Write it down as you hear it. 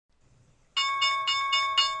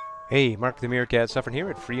Hey, Mark the Meerkat suffering here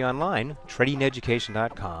at free online,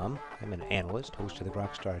 tradingeducation.com. I'm an analyst, host of the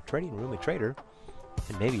GrokStar Trading Room, a trader,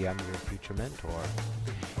 and maybe I'm your future mentor.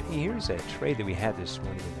 Hey, here's a trade that we had this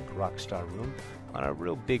morning in the GrokStar Room on a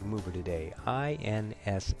real big mover today,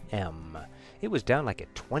 INSM. It was down like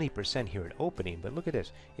at 20% here at opening, but look at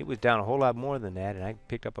this. It was down a whole lot more than that, and I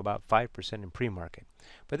picked up about 5% in pre-market.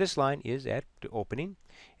 But this line is at opening,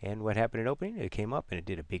 and what happened at opening? It came up and it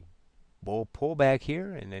did a big bull pullback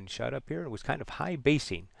here and then shot up here. It was kind of high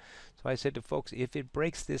basing. So I said to folks, if it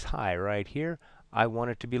breaks this high right here, I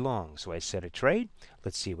want it to be long. So I set a trade.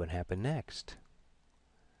 Let's see what happened next.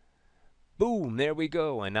 Boom, there we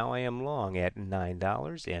go. And now I am long at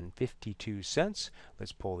 $9.52.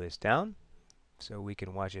 Let's pull this down so we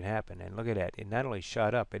can watch it happen. And look at that. It not only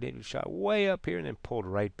shot up, it shot way up here and then pulled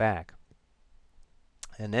right back.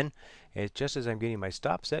 And then, just as I'm getting my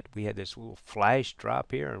stop set, we had this little flash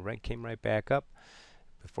drop here and came right back up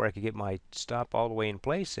before I could get my stop all the way in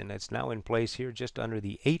place. And it's now in place here just under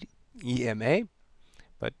the 8 EMA.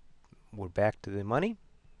 But we're back to the money.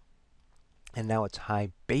 And now it's high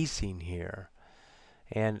basing here.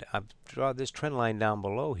 And I've drawn this trend line down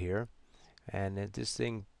below here. And this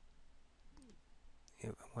thing, I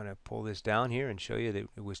want to pull this down here and show you that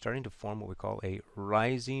it was starting to form what we call a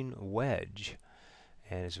rising wedge.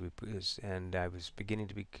 And I was beginning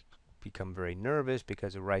to become very nervous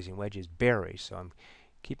because the rising wedge is bearish. So I'm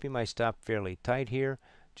keeping my stop fairly tight here,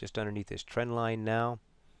 just underneath this trend line now.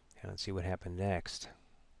 And let's see what happened next.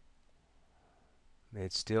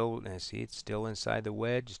 It's still, see, it's still inside the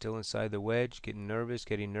wedge, getting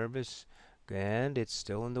nervous, and it's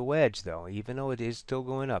still in the wedge though, even though it is still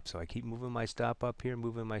going up. So I keep moving my stop up here,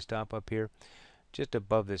 just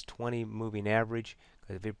above this 20 moving average.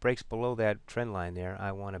 Because if it breaks below that trend line there,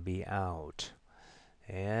 I want to be out.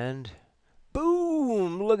 And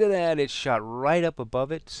boom! Look at that. It shot right up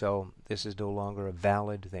above it. So this is no longer a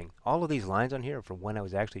valid thing. All of these lines on here are from when I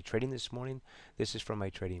was actually trading this morning. This is from my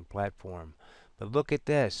trading platform. But look at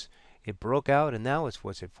this. It broke out, and now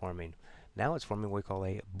what's it forming? Now it's forming what we call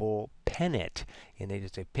a bull pennant. And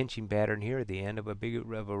it's a pinching pattern here at the end of a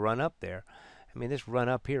run up there. I mean, this run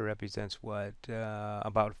up here represents what,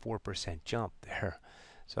 about 4% jump there.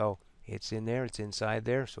 So it's in there, it's inside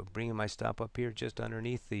there. So bringing my stop up here just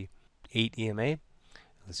underneath the 8 EMA.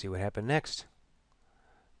 Let's see what happened next.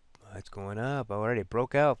 It's going up. Already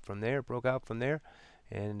broke out from there,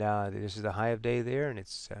 And this is the high of day there, and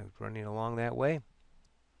it's running along that way.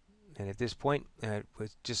 And at this point,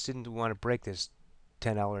 just didn't want to break this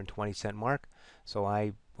 $10.20 mark. So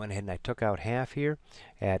I went ahead and I took out half here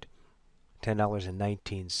at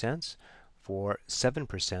 $10.19 for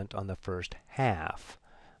 7% on the first half.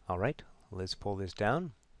 All right, let's pull this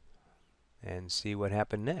down and see what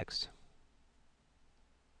happened next.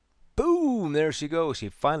 Boom! There she goes. She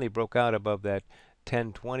finally broke out above that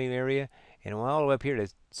 1020 area and went all the way up here to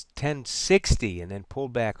 1060 and then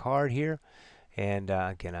pulled back hard here. And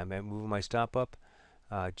again, I'm moving my stop up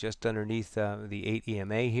just underneath the 8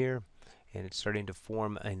 EMA here, and it's starting to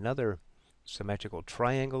form another symmetrical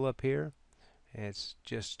triangle up here. And it's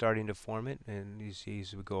just starting to form it, and you see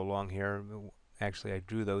as we go along here, actually I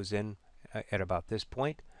drew those in at about this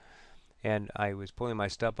point, and I was pulling my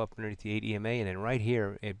stop up underneath the 8 EMA, and then right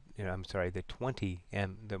here, I'm sorry, the 20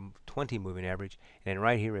 moving average, and then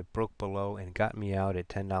right here it broke below and got me out at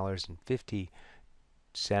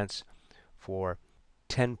 $10.50 for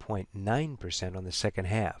 10.9% on the second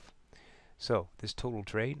half. So this total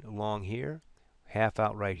trade along here, half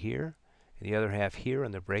out right here, the other half here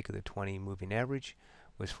on the break of the 20 moving average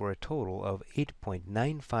was for a total of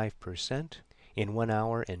 8.95% in 1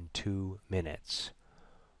 hour and 2 minutes.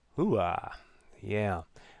 Hoo-ah! Yeah.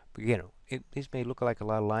 But, these may look like a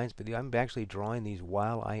lot of lines, but I'm actually drawing these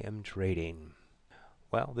while I am trading.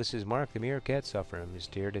 Well, this is Mark the Meerkat Sufferer. I'm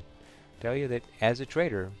just here to tell you that as a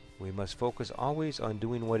trader, we must focus always on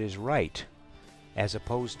doing what is right, as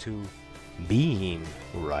opposed to being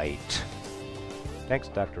right. Thanks,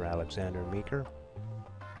 Dr. Alexander Meeker.